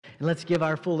And let's give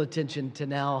our full attention to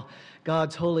now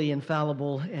God's holy,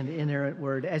 infallible, and inerrant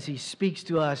word as he speaks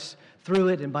to us through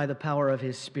it and by the power of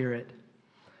his Spirit.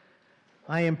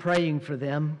 I am praying for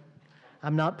them.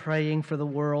 I'm not praying for the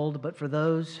world, but for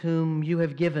those whom you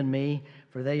have given me,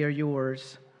 for they are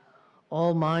yours.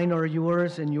 All mine are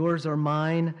yours, and yours are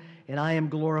mine, and I am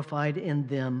glorified in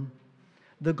them.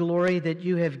 The glory that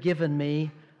you have given me,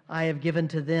 I have given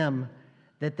to them,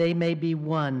 that they may be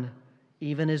one,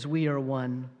 even as we are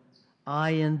one.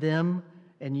 I in them,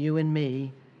 and you in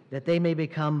me, that they may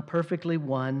become perfectly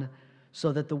one,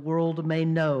 so that the world may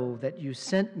know that you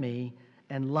sent me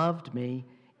and loved me,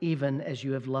 even as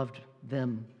you have loved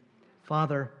them.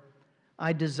 Father,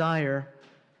 I desire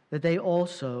that they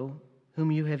also,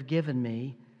 whom you have given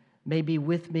me, may be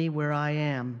with me where I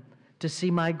am, to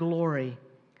see my glory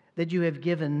that you have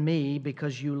given me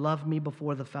because you loved me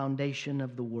before the foundation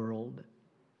of the world.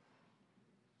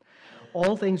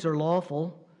 All things are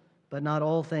lawful, but not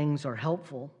all things are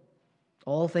helpful.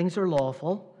 All things are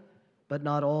lawful, but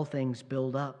not all things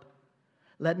build up.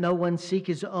 Let no one seek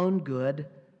his own good,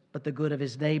 but the good of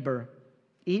his neighbor.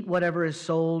 Eat whatever is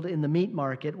sold in the meat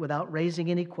market without raising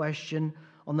any question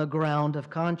on the ground of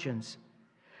conscience.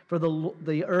 For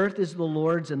the earth is the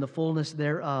Lord's and the fullness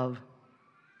thereof.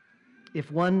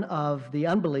 If one of the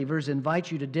unbelievers invites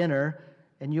you to dinner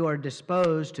and you are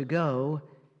disposed to go,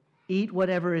 eat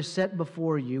whatever is set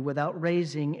before you without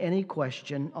raising any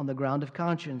question on the ground of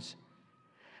conscience.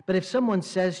 But if someone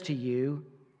says to you,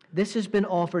 "This has been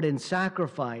offered in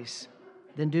sacrifice,"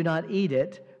 then do not eat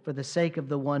it for the sake of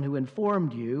the one who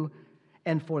informed you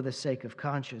and for the sake of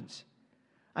conscience.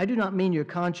 I do not mean your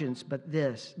conscience,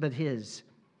 but his.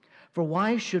 For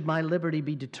why should my liberty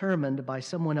be determined by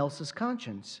someone else's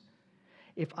conscience?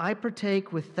 If I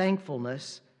partake with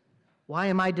thankfulness, why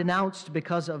am I denounced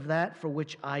because of that for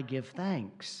which I give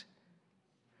thanks?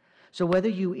 So whether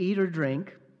you eat or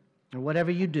drink, or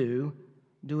whatever you do,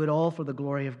 do it all for the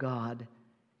glory of God.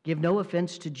 Give no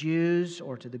offense to Jews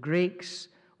or to the Greeks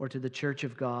or to the church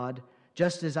of God,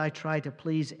 just as I try to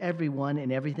please everyone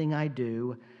in everything I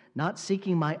do, not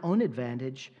seeking my own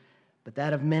advantage, but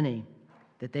that of many,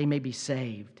 that they may be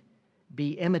saved.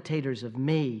 Be imitators of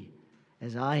me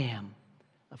as I am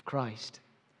of Christ.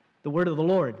 The word of the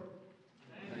Lord.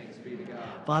 Thanks be to God.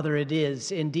 Father, it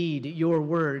is indeed your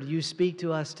word. You speak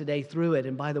to us today through it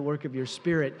and by the work of your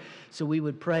Spirit. So we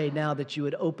would pray now that you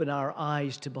would open our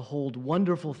eyes to behold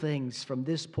wonderful things from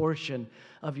this portion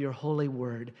of your holy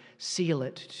word. Seal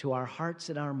it to our hearts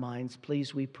and our minds,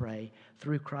 please, we pray,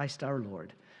 through Christ our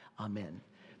Lord. Amen.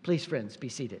 Please, friends, be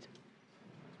seated.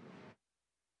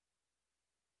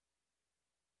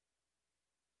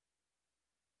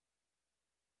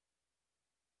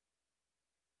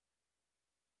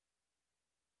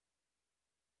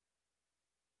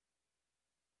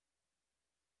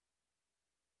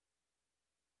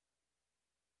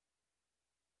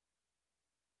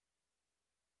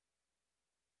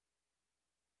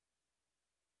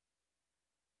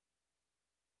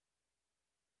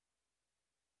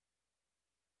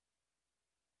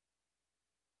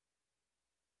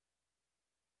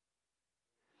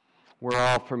 We're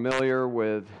all familiar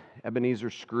with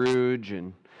Ebenezer Scrooge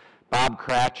and Bob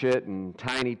Cratchit and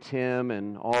Tiny Tim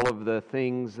and all of the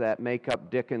things that make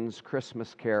up Dickens'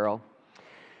 Christmas Carol.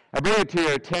 I bring it to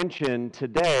your attention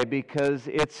today because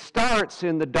it starts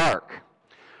in the dark.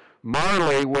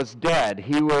 Marley was dead.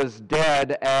 He was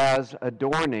dead as a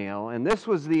doornail, and this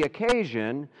was the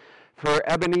occasion for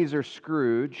Ebenezer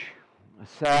Scrooge, a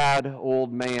sad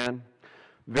old man,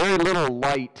 very little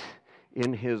light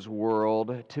in his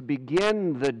world, to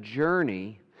begin the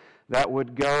journey that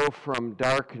would go from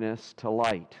darkness to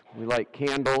light. We light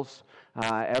candles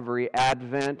every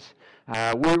Advent.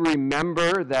 We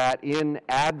remember that in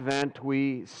Advent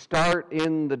we start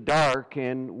in the dark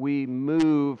and we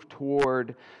move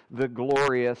toward the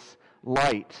glorious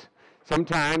light.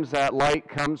 Sometimes that light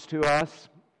comes to us,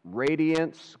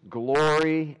 radiance,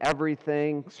 glory,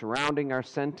 everything surrounding our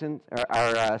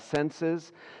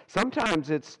senses.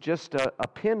 Sometimes it's just a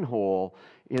pinhole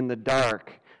in the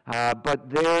dark,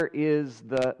 but there is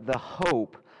the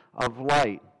hope of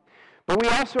light. But we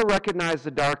also recognize the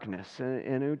darkness,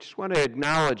 and we just want to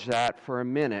acknowledge that for a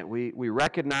minute. We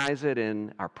recognize it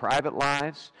in our private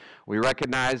lives. We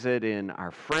recognize it in our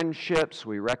friendships.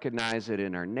 We recognize it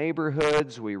in our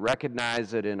neighborhoods. We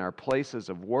recognize it in our places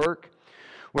of work.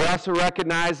 We also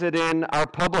recognize it in our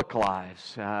public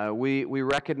lives. We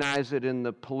recognize it in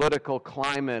the political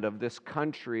climate of this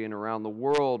country and around the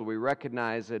world. We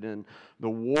recognize it in the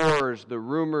wars, the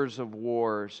rumors of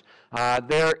wars.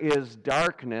 There is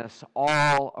darkness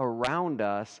all around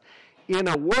us in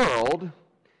a world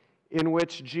in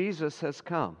which Jesus has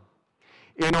come.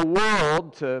 In a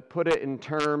world, to put it in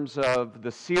terms of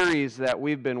the series that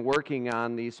we've been working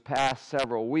on these past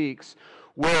several weeks,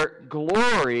 where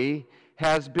glory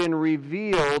has been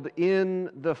revealed in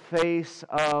the face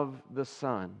of the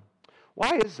Son.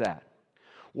 Why is that?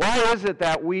 Why is it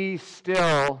that we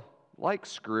still, like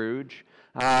Scrooge,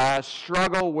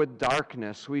 struggle with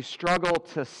darkness? We struggle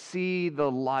to see the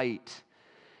light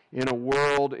in a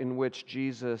world in which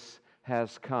Jesus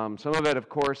has come. Some of it, of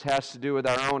course, has to do with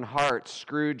our own hearts.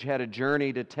 Scrooge had a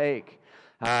journey to take.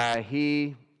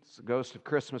 The ghost of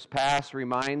Christmas past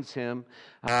reminds him,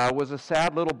 was a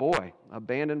sad little boy,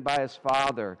 abandoned by his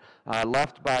father,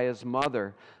 left by his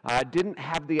mother, didn't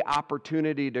have the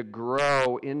opportunity to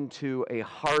grow into a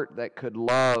heart that could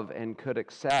love and could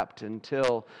accept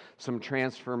until some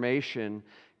transformation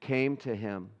came to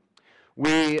him.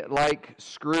 We, like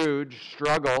Scrooge,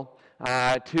 struggle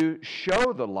to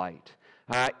show the light.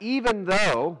 Even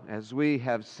though, as we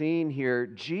have seen here,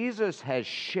 Jesus has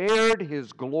shared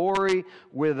his glory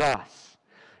with us.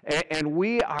 And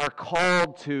we are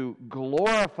called to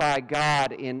glorify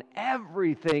God in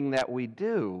everything that we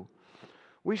do.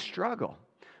 We struggle.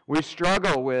 We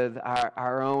struggle with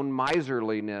our own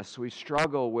miserliness. We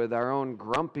struggle with our own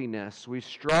grumpiness. We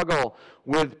struggle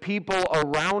with people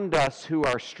around us who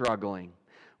are struggling.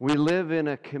 We live in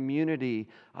a community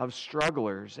of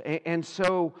strugglers. And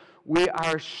so we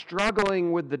are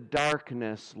struggling with the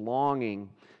darkness, longing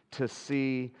to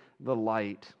see the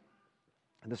light.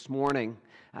 This morning,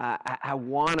 I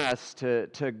want us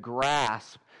to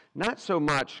grasp not so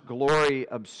much glory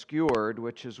obscured,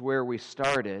 which is where we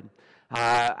started.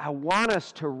 I want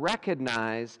us to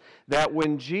recognize that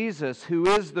when Jesus, who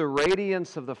is the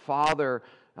radiance of the Father,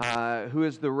 who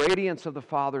is the radiance of the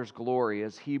Father's glory,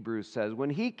 as Hebrews says, when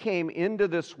he came into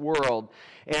this world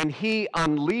and he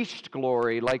unleashed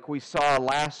glory like we saw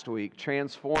last week,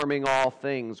 transforming all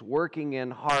things, working in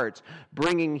hearts,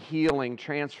 bringing healing,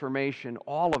 transformation,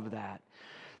 all of that,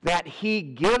 that he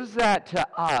gives that to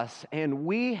us, and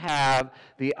we have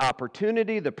the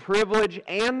opportunity, the privilege,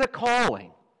 and the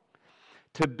calling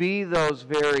to be those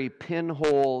very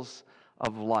pinholes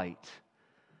of light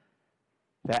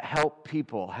that help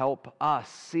people, help us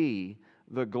see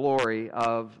the glory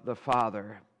of the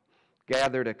Father.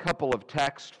 Gathered a couple of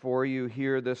texts for you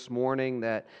here this morning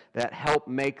that help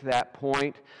make that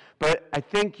point. But I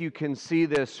think you can see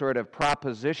this sort of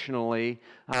propositionally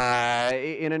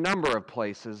in a number of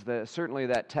places. Certainly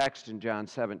that text in John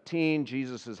 17,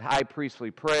 Jesus' high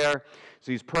priestly prayer.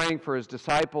 So he's praying for his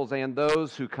disciples and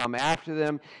those who come after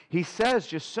them. He says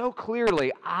just so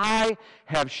clearly, I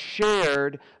have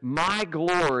shared my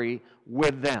glory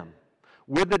with them,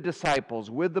 with the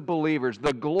disciples, with the believers.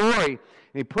 The glory,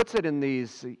 and he puts it in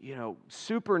these,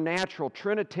 supernatural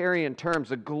Trinitarian terms,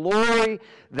 the glory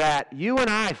that you and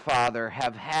I, Father,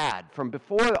 have had from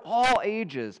before all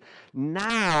ages,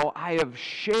 now I have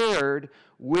shared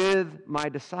with my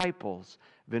disciples.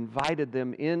 I've invited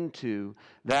them into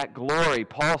that glory.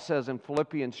 Paul says in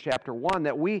Philippians chapter 1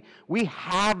 that we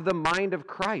have the mind of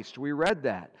Christ. We read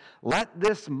that. Let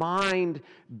this mind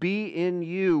be in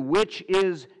you, which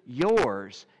is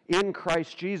yours in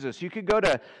Christ Jesus. You could go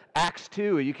to Acts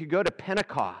 2, you could go to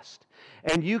Pentecost,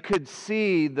 and you could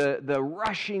see the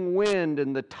rushing wind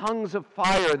and the tongues of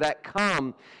fire that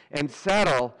come and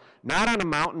settle, not on a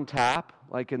mountaintop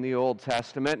like in the Old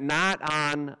Testament, not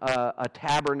on a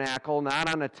tabernacle,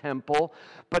 not on a temple,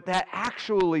 but that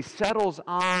actually settles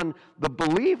on the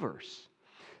believers.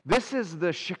 This is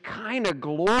the Shekinah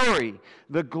glory,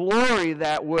 the glory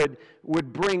that would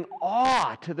bring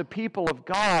awe to the people of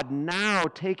God, now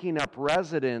taking up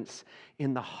residence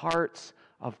in the hearts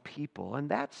of people. And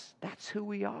that's who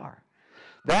we are.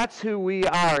 That's who we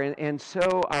are. And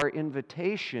so our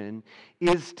invitation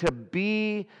is to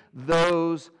be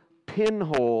those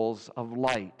pinholes of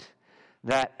light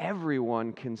that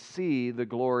everyone can see the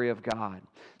glory of God.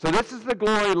 So this is the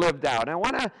glory lived out. And I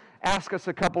want to ask us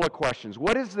a couple of questions.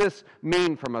 What does this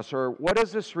mean from us, or what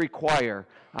does this require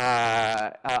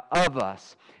of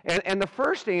us? And the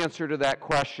first answer to that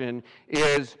question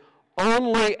is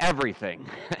only everything,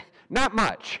 not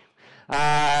much.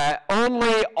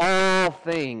 Only all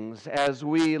things as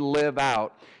we live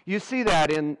out. You see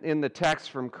that in the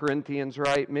text from Corinthians,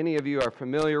 right? Many of you are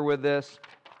familiar with this.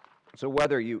 So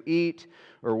whether you eat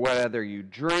or whether you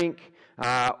drink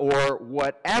or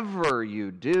whatever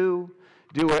you do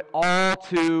it all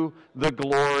to the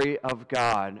glory of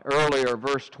God. Earlier,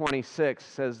 verse 26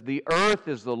 says, the earth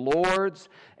is the Lord's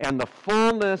and the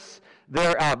fullness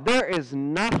thereof. There is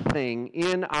nothing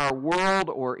in our world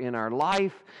or in our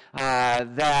life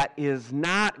that is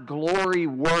not glory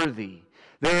worthy,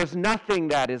 There is nothing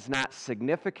that is not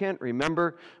significant.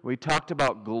 Remember, we talked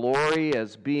about glory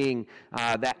as being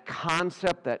that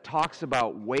concept that talks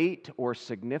about weight or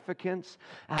significance.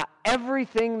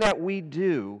 Everything that we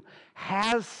do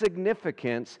has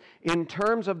significance in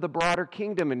terms of the broader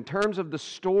kingdom, in terms of the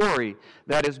story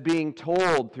that is being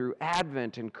told through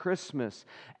Advent and Christmas.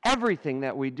 Everything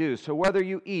that we do. So whether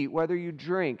you eat, whether you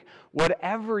drink,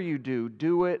 whatever you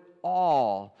do it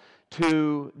all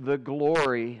to the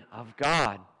glory of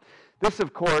God. This,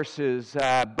 of course, is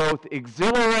both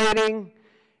exhilarating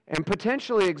and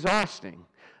potentially exhausting.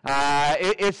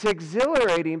 It's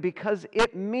exhilarating because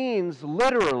it means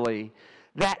literally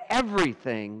that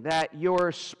everything, that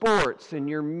your sports and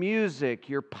your music,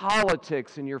 your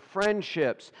politics and your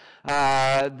friendships,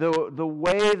 the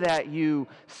way that you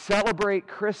celebrate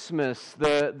Christmas,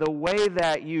 the way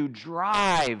that you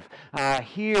drive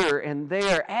here and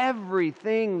there,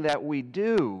 everything that we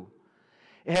do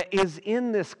is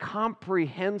in this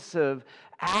comprehensive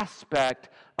aspect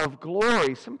of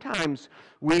glory. Sometimes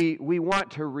we want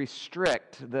to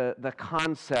restrict the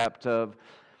concept of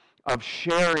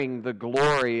sharing the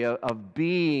glory, of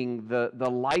being the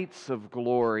lights of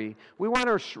glory. We want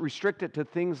to restrict it to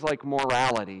things like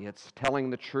morality. It's telling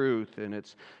the truth, and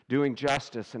it's doing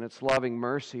justice, and it's loving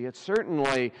mercy. It's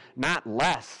certainly not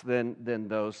less than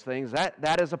those things.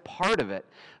 That is a part of it.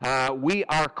 We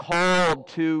are called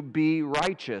to be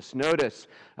righteous. Notice,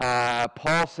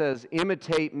 Paul says,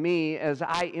 imitate me as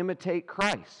I imitate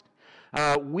Christ.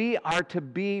 We are to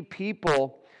be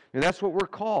people, and that's what we're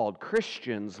called,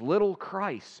 Christians, little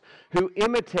Christs, who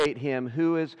imitate Him,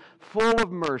 who is full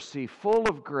of mercy, full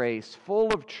of grace,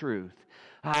 full of truth.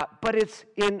 But it's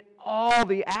in all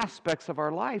the aspects of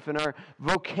our life, in our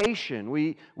vocation.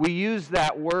 We use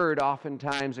that word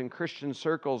oftentimes in Christian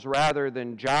circles rather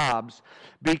than jobs,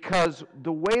 because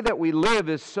the way that we live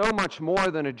is so much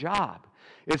more than a job.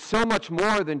 It's so much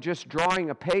more than just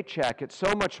drawing a paycheck. It's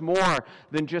so much more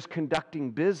than just conducting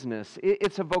business.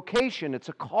 It's a vocation. It's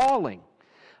a calling.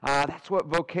 That's what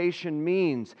vocation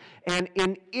means. And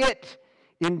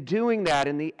in doing that,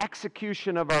 in the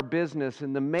execution of our business,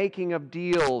 in the making of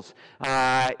deals,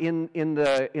 in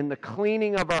the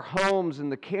cleaning of our homes, in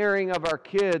the caring of our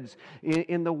kids,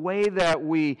 in the way that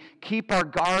we keep our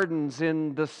gardens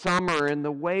in the summer, in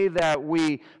the way that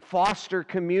we foster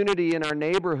community in our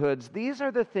neighborhoods, these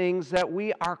are the things that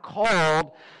we are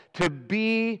called to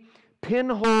be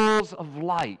pinholes of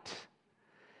light,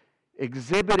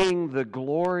 exhibiting the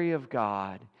glory of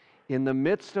God in the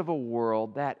midst of a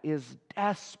world that is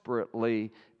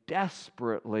desperately,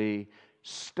 desperately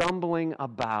stumbling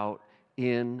about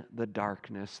in the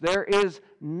darkness. There is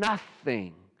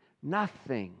nothing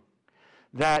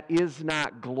that is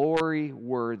not glory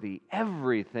worthy.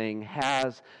 Everything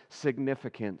has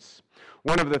significance.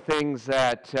 One of the things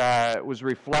that was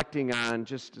reflecting on,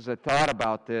 just as I thought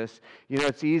about this,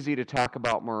 it's easy to talk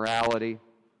about morality.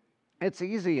 It's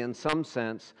easy in some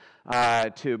sense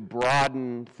to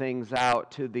broaden things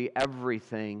out to the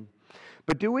everything.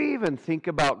 But do we even think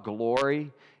about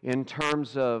glory in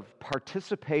terms of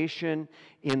participation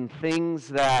in things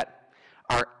that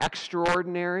are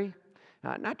extraordinary?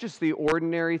 Not just the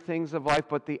ordinary things of life,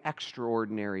 but the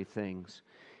extraordinary things.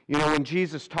 When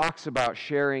Jesus talks about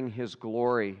sharing His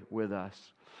glory with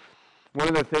us, one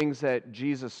of the things that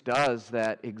Jesus does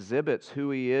that exhibits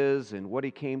who He is and what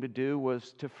He came to do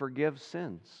was to forgive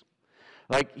sins.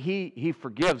 Like He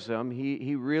forgives them,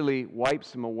 He really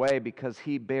wipes them away because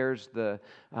He bears the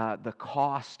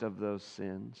cost of those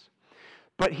sins.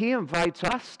 But He invites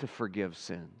us to forgive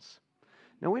sins.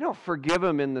 Now, we don't forgive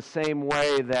Him in the same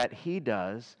way that He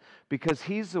does, because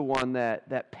He's the one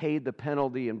that paid the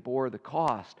penalty and bore the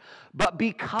cost. But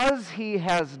because He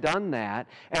has done that,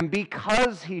 and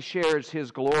because He shares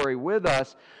His glory with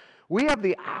us, we have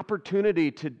the opportunity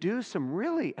to do some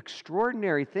really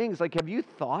extraordinary things. Like, have you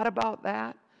thought about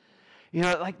that?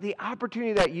 Like the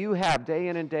opportunity that you have day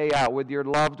in and day out with your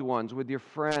loved ones, with your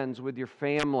friends, with your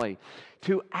family,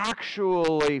 to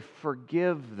actually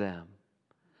forgive them,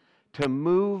 to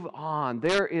move on.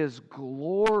 There is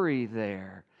glory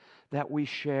there that we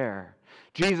share.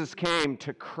 Jesus came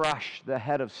to crush the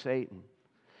head of Satan.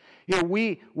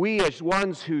 We as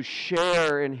ones who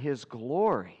share in His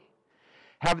glory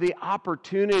have the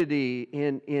opportunity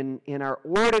in our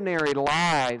ordinary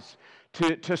lives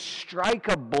to strike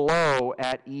a blow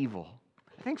at evil.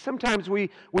 I think sometimes we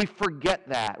forget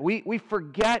that. We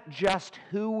forget just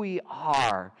who we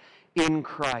are in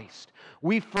Christ.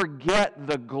 We forget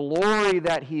the glory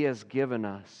that He has given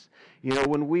us.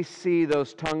 When we see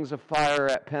those tongues of fire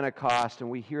at Pentecost and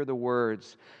we hear the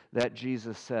words that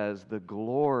Jesus says, the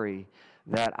glory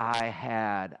that I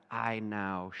had, I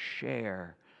now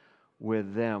share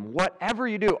with them. Whatever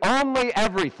you do, only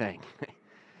everything,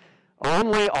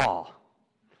 only all,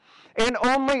 and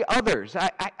only others.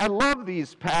 I love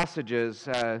these passages.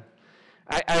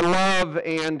 I love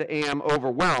and am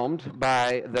overwhelmed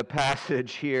by the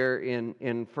passage here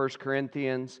in 1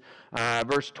 Corinthians,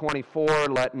 verse 24.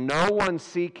 Let no one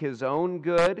seek his own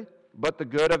good, but the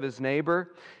good of his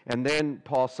neighbor. And then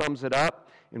Paul sums it up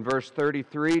in verse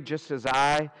 33, just as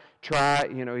I try,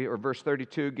 or verse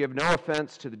 32, give no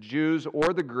offense to the Jews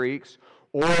or the Greeks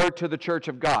or to the church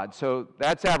of God. So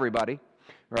that's everybody,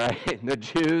 right? The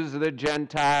Jews, the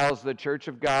Gentiles, the church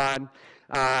of God.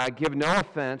 Give no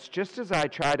offense, just as I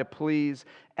try to please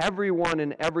everyone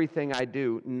in everything I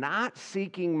do, not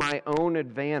seeking my own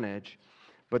advantage,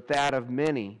 but that of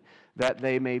many, that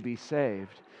they may be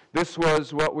saved. This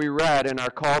was what we read in our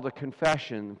call to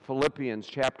confession, Philippians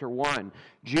chapter 1.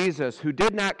 Jesus, who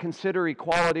did not consider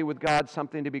equality with God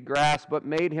something to be grasped, but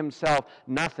made himself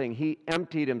nothing. He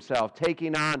emptied himself,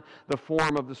 taking on the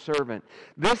form of the servant.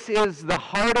 This is the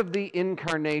heart of the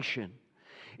incarnation,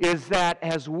 is that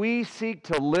as we seek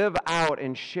to live out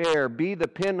and share, be the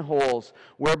pinholes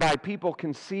whereby people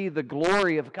can see the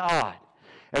glory of God,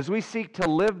 as we seek to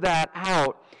live that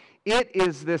out, it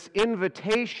is this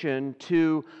invitation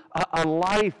to a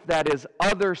life that is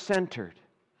other-centered.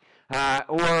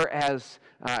 Or as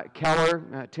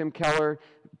Tim Keller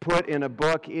put in a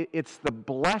book, it's the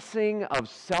blessing of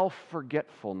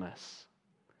self-forgetfulness.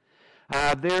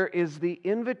 There is the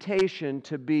invitation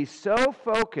to be so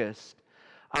focused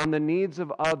on the needs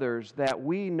of others that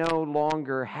we no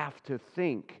longer have to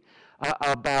think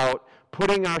about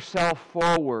putting ourselves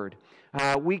forward.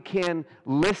 We can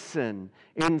listen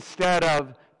instead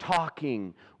of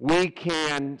talking. We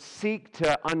can seek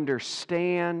to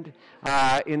understand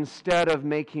instead of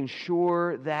making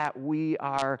sure that we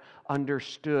are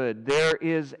understood. There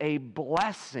is a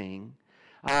blessing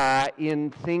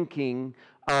in thinking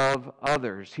of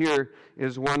others. Here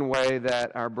is one way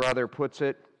that our brother puts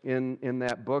it in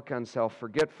that book on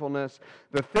self-forgetfulness.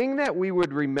 The thing that we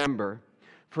would remember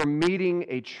from meeting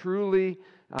a truly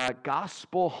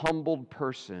gospel-humbled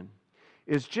person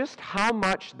is just how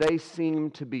much they seem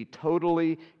to be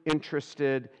totally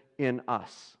interested in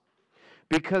us.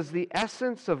 Because the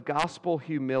essence of gospel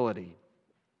humility,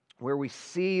 where we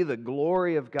see the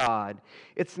glory of God,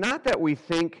 it's not that we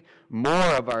think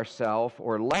more of ourselves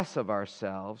or less of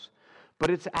ourselves, but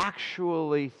it's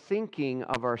actually thinking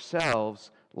of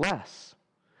ourselves less.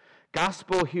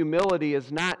 Gospel humility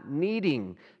is not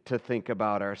needing to think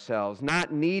about ourselves,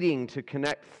 not needing to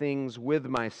connect things with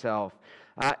myself.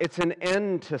 It's an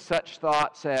end to such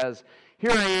thoughts as,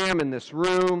 here I am in this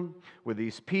room with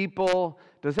these people.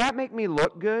 Does that make me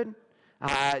look good?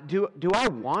 Do I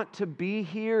want to be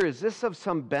here? Is this of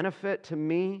some benefit to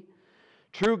me?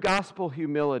 True gospel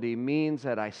humility means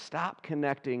that I stop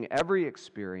connecting every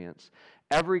experience,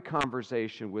 every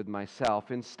conversation with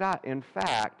myself. In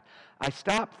fact, I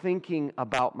stop thinking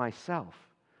about myself.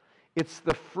 It's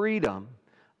the freedom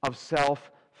of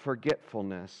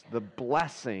self-forgetfulness, the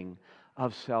blessing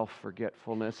of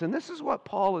self-forgetfulness. And this is what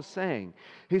Paul is saying.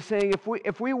 He's saying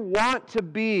if we want to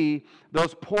be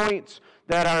those points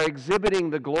that are exhibiting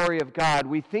the glory of God,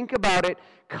 we think about it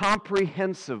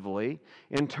comprehensively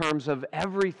in terms of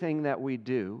everything that we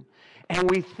do, and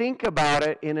we think about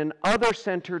it in an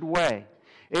other-centered way.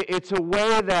 It's a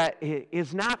way that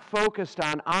is not focused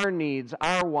on our needs,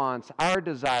 our wants, our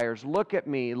desires. Look at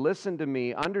me, listen to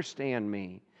me, understand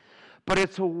me. But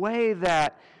it's a way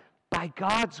that, by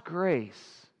God's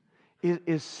grace,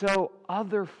 is so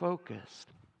other-focused.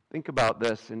 Think about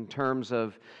this in terms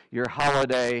of your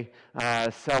holiday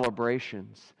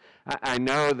celebrations. I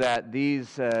know that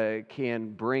these can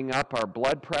bring up our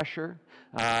blood pressure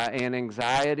and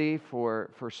anxiety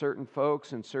for certain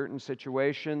folks in certain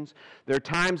situations. There are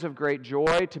times of great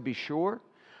joy, to be sure,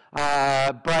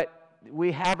 but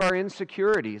we have our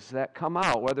insecurities that come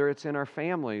out, whether it's in our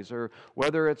families or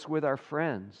whether it's with our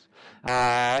friends.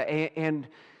 And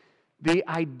the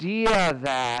idea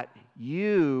that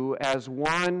you, as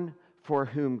one for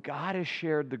whom God has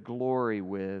shared the glory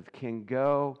with, can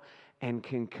go and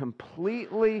can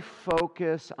completely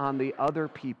focus on the other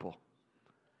people,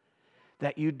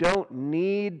 that you don't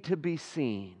need to be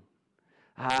seen.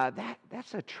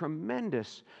 That's a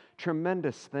tremendous,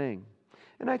 tremendous thing.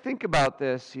 And I think about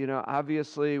this,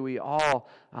 obviously we all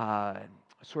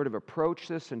sort of approach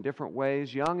this in different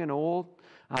ways, young and old.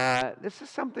 This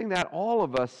is something that all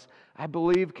of us, I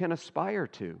believe, can aspire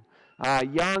to,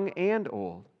 young and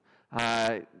old,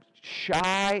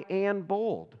 shy and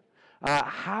bold.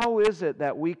 How is it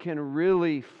that we can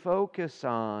really focus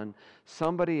on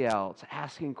somebody else,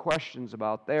 asking questions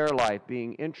about their life,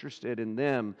 being interested in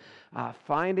them,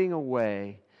 finding a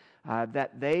way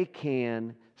that they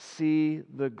can see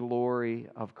the glory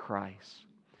of Christ?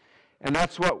 And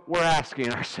that's what we're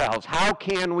asking ourselves. How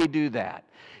can we do that?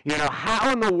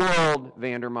 How in the world,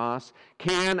 Vandermoss,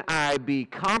 can I be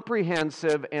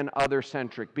comprehensive and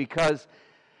other-centric? Because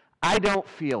I don't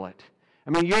feel it.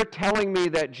 I mean, you're telling me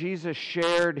that Jesus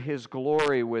shared his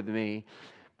glory with me,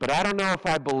 but I don't know if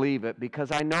I believe it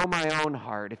because I know my own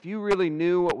heart. If you really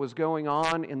knew what was going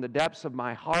on in the depths of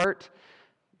my heart,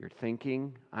 you're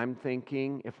thinking, I'm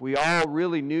thinking, if we all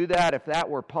really knew that, if that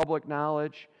were public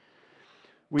knowledge,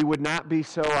 we would not be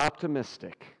so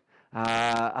optimistic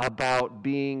about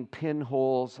being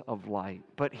pinholes of light.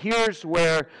 But here's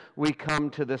where we come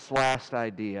to this last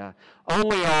idea.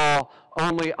 Only all,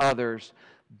 only others,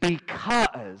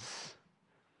 because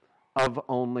of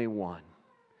only one.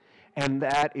 And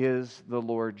that is the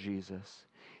Lord Jesus.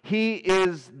 He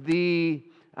is the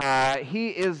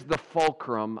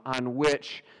fulcrum on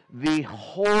which the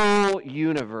whole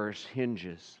universe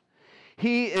hinges.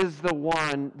 He is the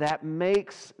one that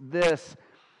makes this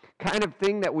kind of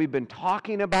thing that we've been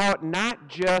talking about not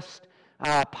just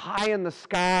pie in the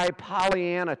sky,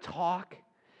 Pollyanna talk.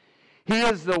 He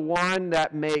is the one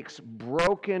that makes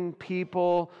broken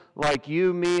people like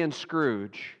you, me, and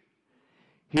Scrooge.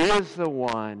 He is the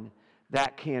one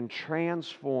that can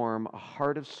transform a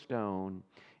heart of stone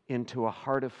into a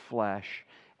heart of flesh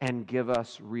and give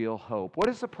us real hope. What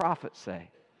does the prophet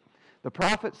say? The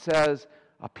prophet says,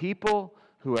 a people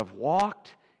who have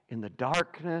walked in the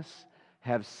darkness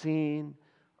have seen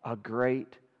a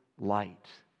great light.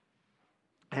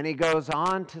 And he goes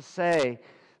on to say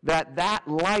that that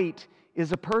light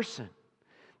is a person.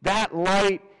 That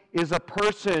light is a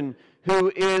person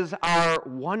who is our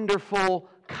wonderful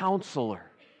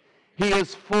counselor. He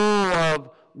is full of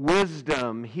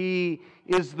wisdom. He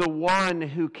is the one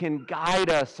who can guide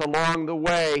us along the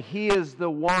way. He is the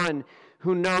one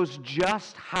who knows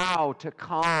just how to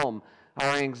calm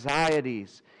our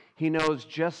anxieties. He knows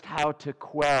just how to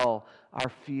quell our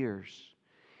fears.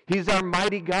 He's our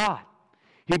mighty God.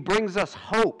 He brings us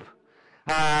hope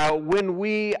when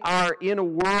we are in a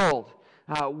world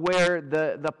where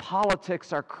the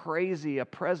politics are crazy. A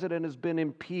president has been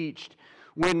impeached.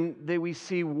 When we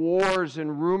see wars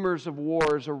and rumors of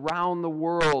wars around the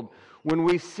world, when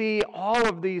we see all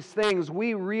of these things,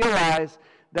 we realize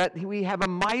that we have a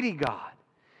mighty God,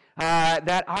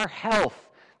 that our health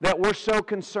that we're so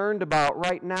concerned about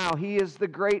right now, He is the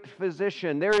great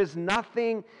physician. There is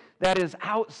nothing that is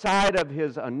outside of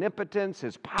His omnipotence,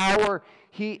 His power.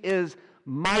 He is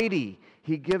mighty.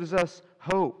 He gives us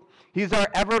hope. He's our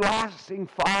everlasting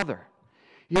Father.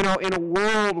 In a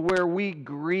world where we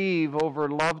grieve over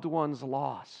loved ones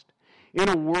lost, in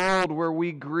a world where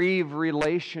we grieve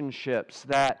relationships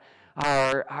that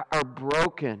are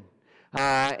broken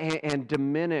and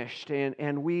diminished,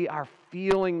 and we are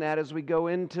feeling that as we go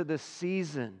into the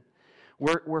season,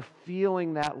 we're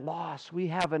feeling that loss. We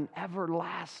have an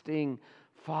everlasting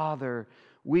Father.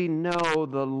 We know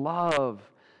the love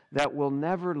that will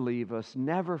never leave us,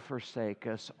 never forsake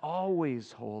us,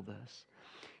 always hold us.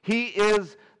 He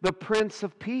is the Prince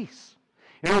of Peace.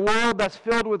 In a world that's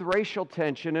filled with racial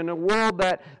tension, in a world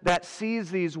that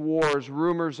sees these wars,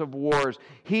 rumors of wars,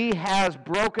 He has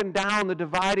broken down the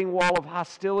dividing wall of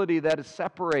hostility that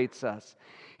separates us.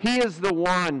 He is the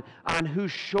one on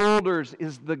whose shoulders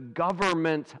is the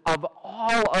government of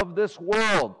all of this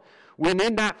world. We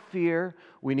need not fear,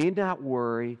 we need not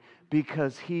worry,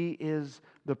 because He is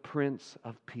the Prince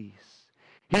of Peace.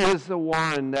 He is the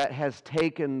one that has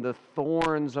taken the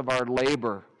thorns of our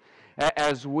labor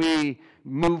as we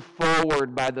move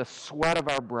forward by the sweat of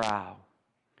our brow.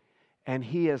 And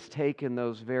He has taken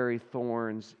those very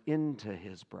thorns into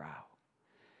His brow.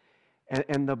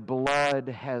 And the blood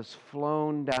has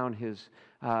flowed down His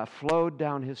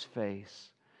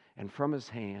face, and from His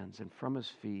hands, and from His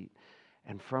feet,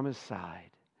 and from His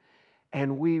side.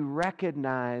 And we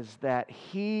recognize that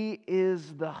He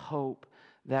is the hope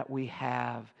that we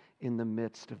have in the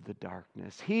midst of the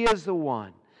darkness. He is the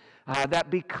one that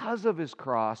because of His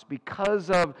cross, because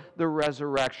of the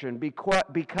resurrection,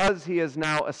 because He is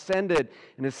now ascended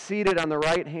and is seated on the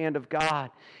right hand of God,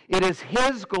 it is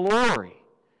His glory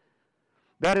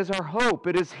that is our hope.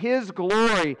 It is His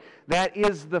glory that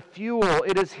is the fuel.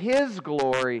 It is His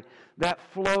glory that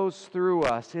flows through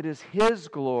us. It is His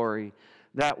glory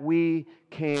that we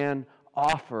can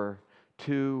offer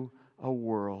to a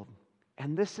world.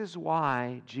 And this is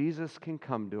why Jesus can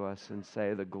come to us and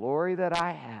say, the glory that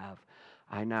I have,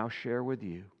 I now share with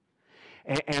you.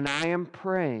 And I am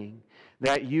praying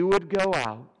that you would go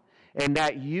out and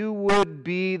that you would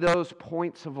be those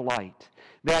points of light,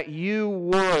 that you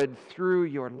would, through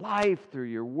your life, through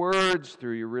your words,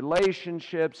 through your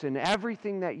relationships, and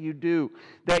everything that you do,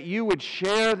 that you would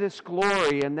share this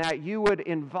glory and that you would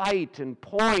invite and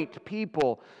point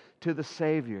people to the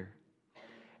Savior.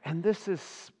 And this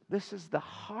is the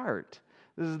heart.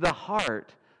 This is the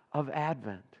heart of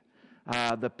Advent.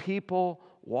 The people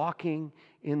walking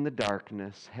in the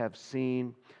darkness have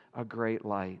seen a great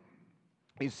light.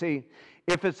 You see,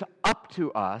 if it's up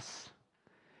to us,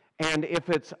 and if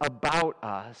it's about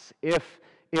us, if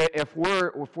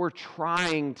we're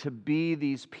trying to be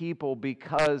these people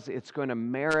because it's going to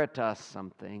merit us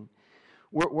something,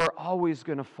 we're always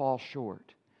going to fall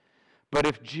short. But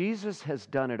if Jesus has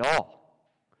done it all,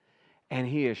 and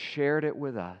He has shared it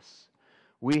with us,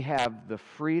 we have the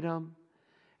freedom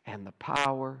and the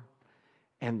power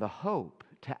and the hope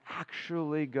to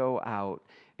actually go out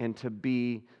and to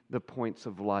be the points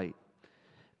of light.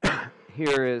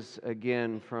 Here is,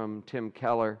 again, from Tim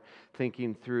Keller,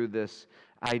 thinking through this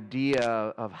idea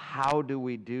of how do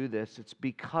we do this. It's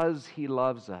because He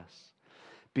loves us,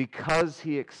 because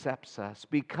He accepts us,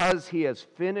 because He has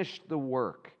finished the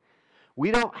work.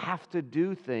 We don't have to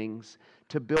do things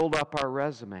to build up our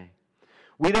resume.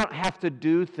 We don't have to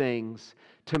do things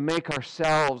to make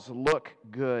ourselves look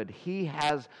good. He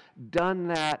has done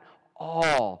that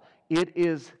all. It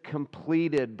is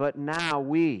completed. But now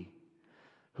we,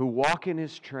 who walk in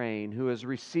His train, who has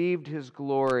received His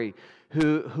glory,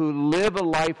 who live a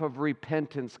life of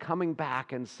repentance, coming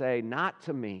back and say, not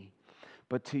to me,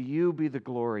 but to you be the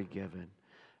glory given.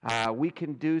 We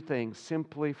can do things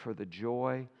simply for the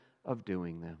joy of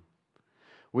doing them.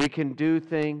 We can do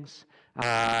things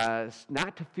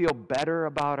not to feel better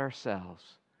about ourselves,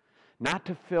 not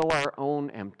to fill our own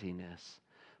emptiness,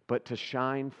 but to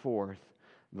shine forth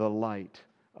the light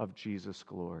of Jesus'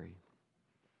 glory.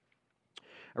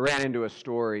 I ran into a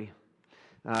story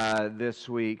this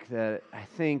week that I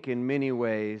think in many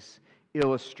ways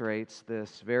illustrates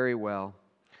this very well.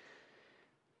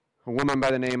 A woman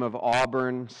by the name of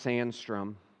Auburn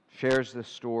Sandstrom shares this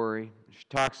story. She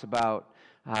talks about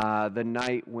the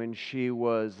night when she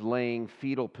was laying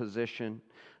fetal position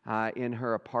in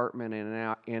her apartment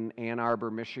in Ann Arbor,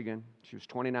 Michigan. She was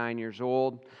 29 years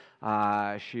old.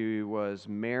 She was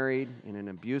married in an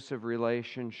abusive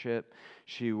relationship.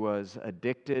 She was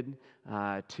addicted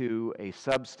to a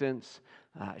substance.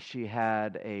 She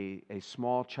had a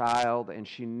small child, and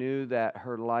she knew that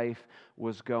her life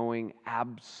was going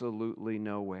absolutely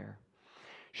nowhere.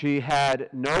 She had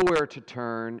nowhere to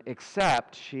turn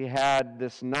except she had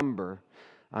this number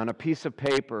on a piece of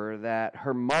paper that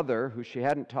her mother, who she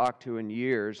hadn't talked to in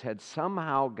years, had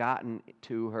somehow gotten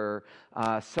to her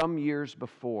some years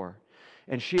before.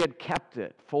 And she had kept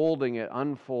it, folding it,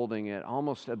 unfolding it,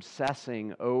 almost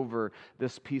obsessing over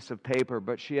this piece of paper,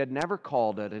 but she had never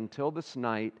called it until this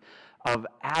night of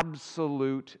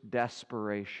absolute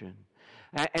desperation.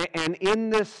 And in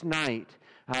this night,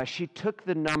 she took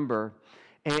the number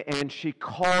and she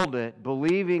called it,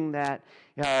 believing that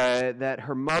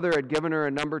her mother had given her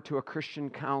a number to a Christian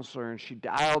counselor, and she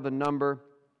dialed the number.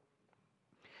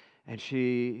 And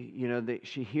she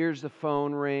hears the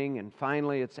phone ring, and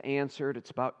finally it's answered.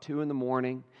 It's about 2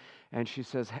 a.m, and she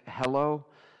says, "Hello,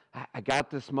 I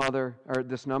got this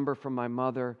number from my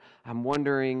mother. I'm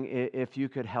wondering if you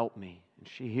could help me." And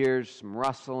she hears some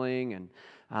rustling,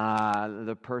 and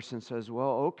the person says, "Well,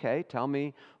 okay, tell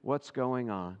me what's going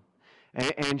on."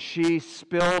 And she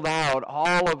spilled out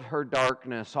all of her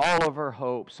darkness, all of her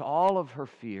hopes, all of her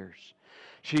fears.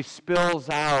 She spills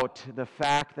out the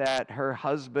fact that her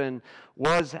husband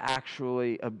was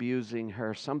actually abusing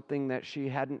her, something that she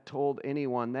hadn't told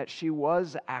anyone, that she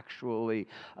was actually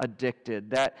addicted,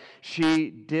 that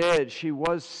she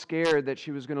was scared that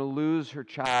she was going to lose her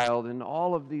child, and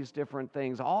all of these different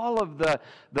things. All of the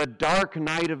dark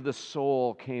night of the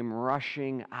soul came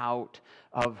rushing out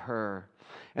of her.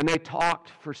 And they talked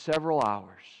for several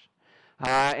hours.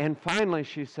 And finally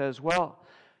she says, "Well,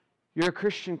 you're a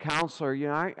Christian counselor.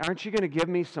 Aren't you going to give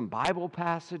me some Bible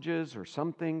passages or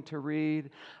something to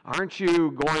read? Aren't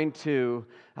you going to,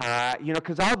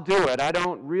 because I'll do it. I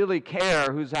don't really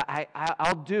care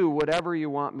I'll do whatever you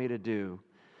want me to do."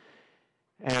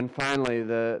 And finally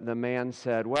the man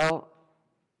said, "Well,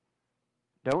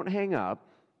 don't hang up.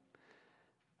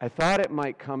 I thought it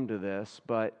might come to this,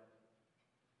 but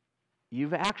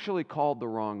you've actually called the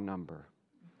wrong number."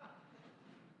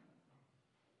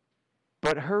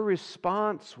 But her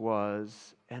response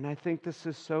was, and I think this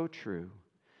is so true,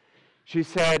 she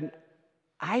said,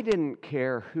 I didn't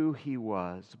care who he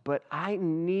was, but I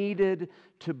needed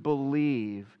to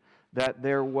believe that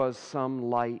there was some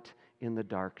light in the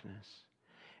darkness.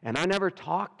 And I never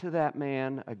talked to that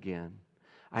man again.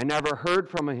 I never heard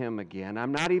from him again.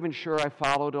 I'm not even sure I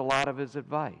followed a lot of his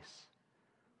advice.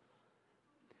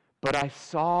 But I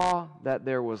saw that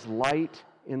there was light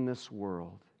in this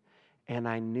world, and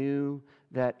I knew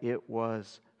that it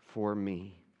was for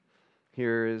me.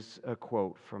 Here is a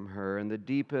quote from her. In the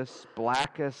deepest,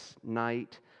 blackest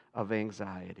night of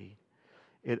anxiety,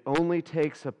 it only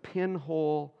takes a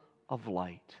pinhole of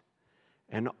light,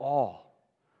 and all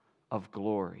of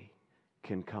glory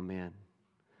can come in.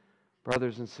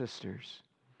 Brothers and sisters,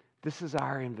 this is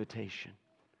our invitation.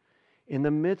 In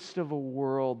the midst of a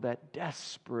world that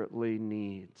desperately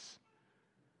needs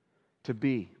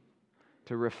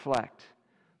to reflect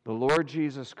the Lord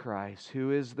Jesus Christ,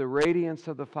 who is the radiance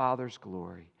of the Father's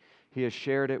glory, He has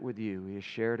shared it with you. He has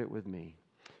shared it with me.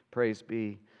 Praise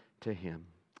be to Him.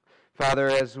 Father,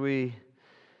 as we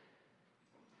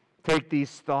take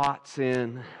these thoughts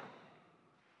in,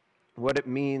 what it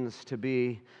means to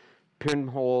be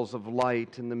pinholes of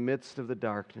light in the midst of the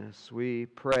darkness, we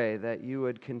pray that you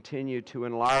would continue to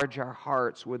enlarge our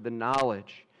hearts with the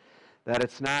knowledge that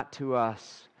it's not to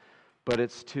us, but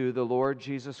it's to the Lord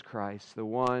Jesus Christ, the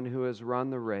one who has run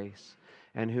the race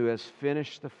and who has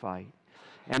finished the fight.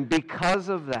 And because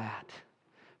of that,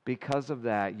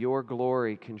 your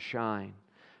glory can shine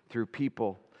through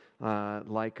people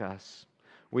like us.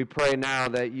 We pray now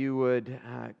that you would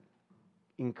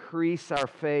increase our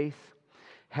faith,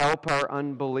 help our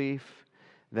unbelief,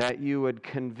 that you would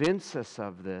convince us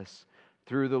of this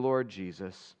through the Lord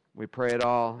Jesus. We pray it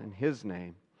all in His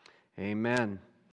name. Amen.